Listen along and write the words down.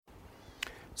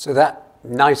So that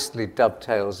nicely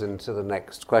dovetails into the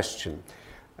next question.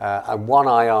 And one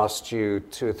I asked you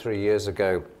 2 or 3 years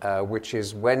ago, which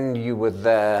is when you were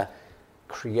there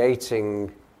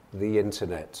creating the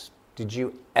internet, did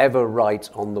you ever write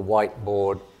on the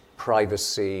whiteboard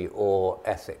privacy or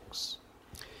ethics?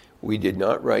 We did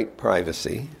not write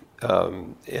privacy.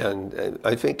 And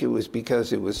I think it was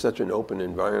because it was such an open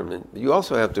environment. You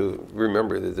also have to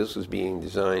remember that this was being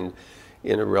designed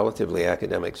in a relatively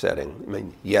academic setting. I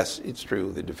mean, yes, it's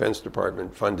true, the Defense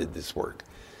Department funded this work,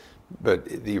 but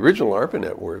the original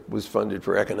ARPANET work was funded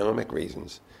for economic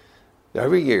reasons.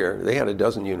 Every year, they had a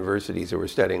dozen universities that were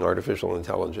studying artificial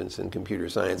intelligence and computer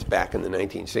science back in the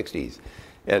 1960s.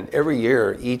 And every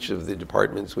year, each of the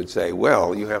departments would say,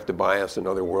 well, you have to buy us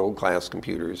another world-class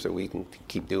computer so we can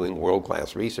keep doing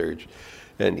world-class research.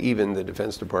 And even the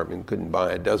Defense Department couldn't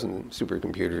buy a dozen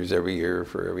supercomputers every year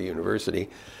for every university.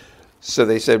 So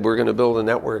they said, we're going to build a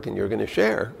network and you're going to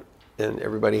share. And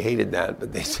everybody hated that,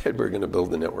 but they said, we're going to build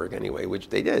the network anyway, which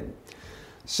they did.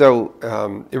 So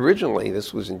originally,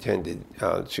 this was intended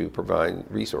to provide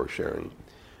resource sharing.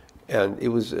 And it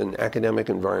was an academic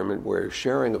environment where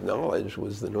sharing of knowledge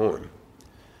was the norm.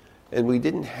 And we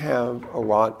didn't have a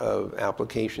lot of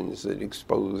applications that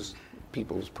exposed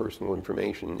people's personal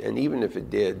information. And even if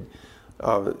it did,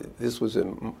 this was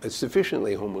a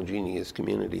sufficiently homogeneous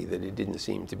community that it didn't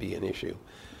seem to be an issue.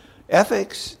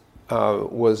 Ethics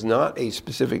was not a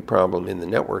specific problem in the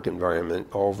network environment,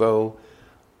 although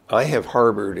I have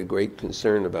harbored a great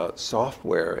concern about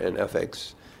software and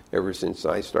ethics ever since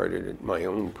I started my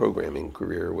own programming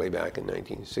career way back in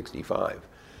 1965.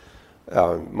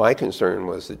 My concern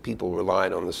was that people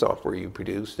relied on the software you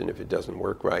produced, and if it doesn't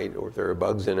work right, or if there are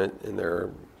bugs in it and there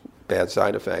are bad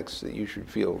side effects, that you should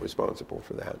feel responsible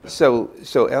for that. So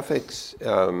ethics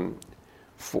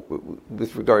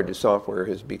with regard to software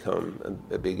has become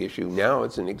a big issue. Now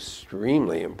it's an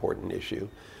extremely important issue.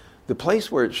 The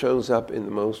place where it shows up in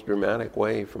the most dramatic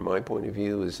way, from my point of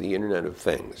view, is the Internet of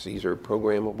Things. These are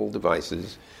programmable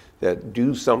devices that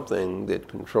do something that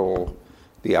control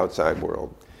the outside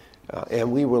world.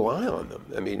 And we rely on them.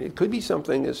 I mean, it could be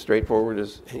something as straightforward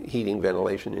as heating,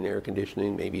 ventilation, and air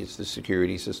conditioning. Maybe it's the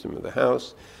security system of the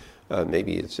house.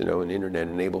 Maybe it's, an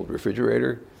internet-enabled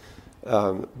refrigerator.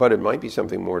 But it might be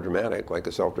something more dramatic, like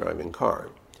a self-driving car.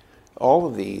 All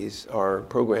of these are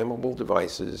programmable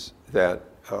devices that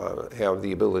have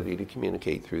the ability to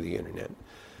communicate through the internet.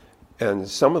 And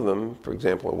some of them, for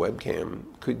example, a webcam,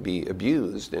 could be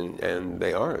abused, and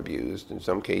they are abused. In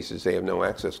some cases, they have no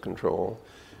access control.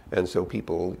 And so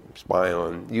people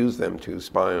use them to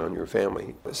spy on your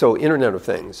family. So Internet of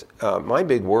Things. My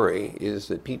big worry is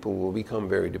that people will become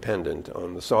very dependent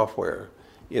on the software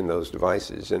in those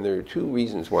devices. And there are two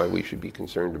reasons why we should be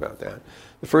concerned about that.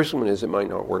 The first one is it might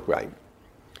not work right.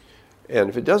 And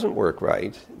if it doesn't work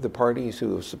right, the parties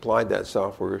who have supplied that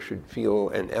software should feel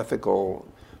an ethical,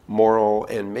 moral,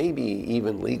 and maybe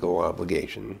even legal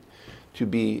obligation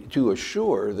to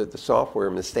assure that the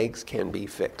software mistakes can be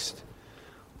fixed.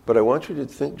 But I want you to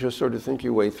think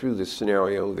your way through this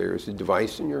scenario. There's a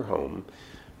device in your home.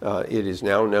 It is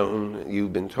now known,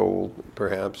 you've been told,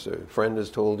 perhaps a friend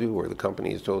has told you, or the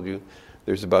company has told you,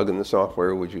 there's a bug in the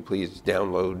software, would you please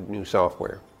download new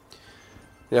software?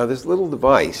 Now this little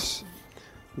device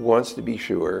wants to be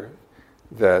sure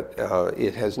that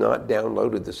it has not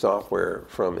downloaded the software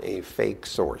from a fake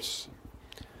source.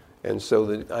 And so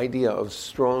the idea of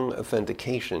strong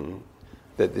authentication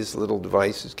that this little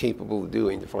device is capable of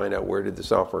doing to find out where did the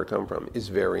software come from is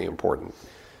very important.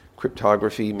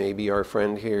 Cryptography may be our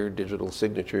friend here. Digital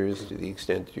signatures, to the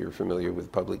extent you're familiar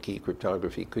with public key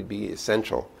cryptography, could be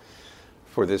essential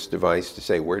for this device to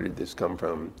say, where did this come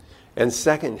from? And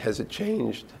second, has it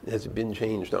been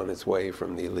changed on its way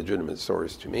from the legitimate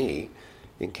source to me,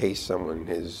 in case someone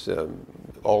has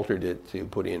altered it to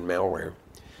put in malware?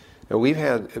 Now, we've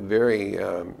had a very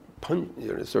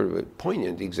sort of a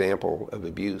poignant example of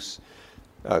abuse.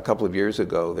 A couple of years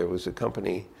ago, there was a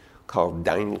company called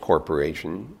Dyn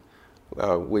Corporation,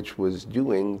 which was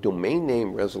doing domain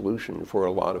name resolution for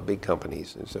a lot of big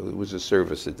companies. And so it was a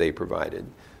service that they provided.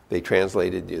 They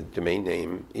translated the domain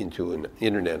name into an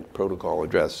internet protocol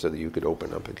address so that you could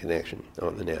open up a connection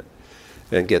on the net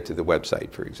and get to the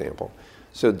website, for example.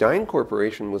 So Dyn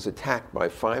Corporation was attacked by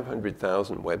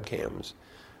 500,000 webcams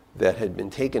that had been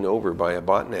taken over by a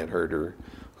botnet herder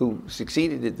who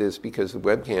succeeded at this because the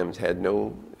webcams had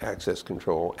no access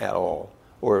control at all.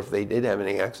 Or if they did have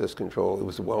any access control, it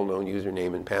was a well-known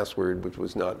username and password which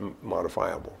was not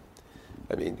modifiable.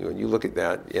 I mean, when you look at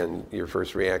that, and your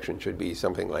first reaction should be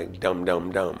something like dumb,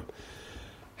 dumb, dumb.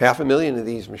 500,000 of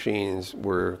these machines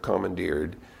were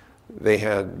commandeered. they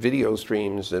had video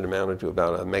streams that amounted to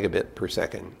about a megabit per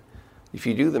second. If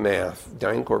you do the math,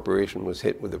 Dyn Corporation was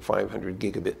hit with a 500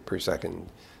 gigabit per second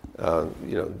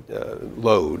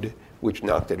load, which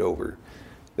knocked it over.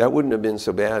 That wouldn't have been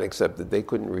so bad, except that they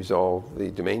couldn't resolve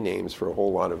the domain names for a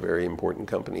whole lot of very important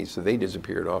companies, so they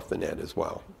disappeared off the net as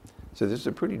well. So this is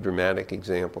a pretty dramatic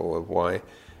example of why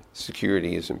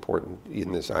security is important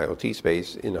in this IoT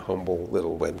space in a humble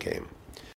little webcam.